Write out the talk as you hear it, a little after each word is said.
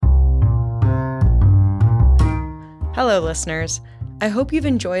Hello, listeners. I hope you've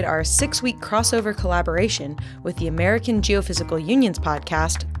enjoyed our 6-week crossover collaboration with the American Geophysical Union's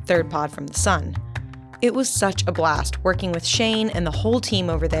podcast, Third Pod from the Sun. It was such a blast working with Shane and the whole team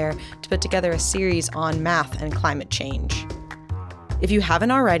over there to put together a series on math and climate change. If you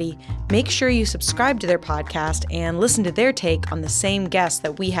haven't already, make sure you subscribe to their podcast and listen to their take on the same guests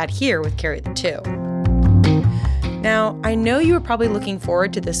that we had here with Carry the Two. Now, I know you are probably looking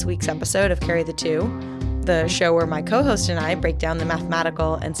forward to this week's episode of Carry the Two, the show where my co-host and I break down the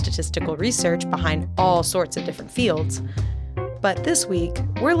mathematical and statistical research behind all sorts of different fields. But this week,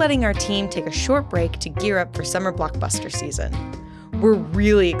 we're letting our team take a short break to gear up for summer blockbuster season. We're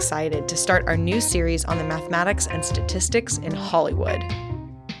really excited to start our new series on the mathematics and statistics in Hollywood.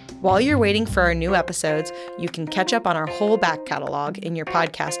 While you're waiting for our new episodes, you can catch up on our whole back catalog in your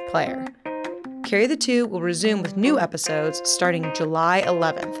podcast player. Carry the Two will resume with new episodes starting July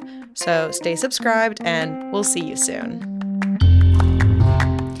 11th, so stay subscribed and we'll see you soon.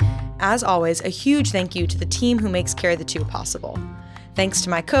 As always, a huge thank you to the team who makes Carry the Two possible. Thanks to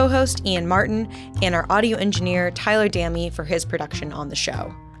my co-host, Ian Martin, and our audio engineer, Tyler Dammy, for his production on the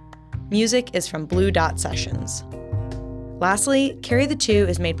show. Music is from Blue Dot Sessions. Lastly, Carry the Two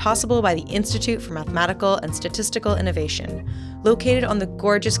is made possible by the Institute for Mathematical and Statistical Innovation, located on the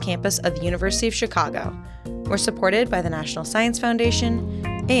gorgeous campus of the University of Chicago. We're supported by the National Science Foundation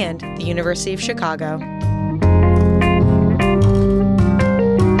and the University of Chicago.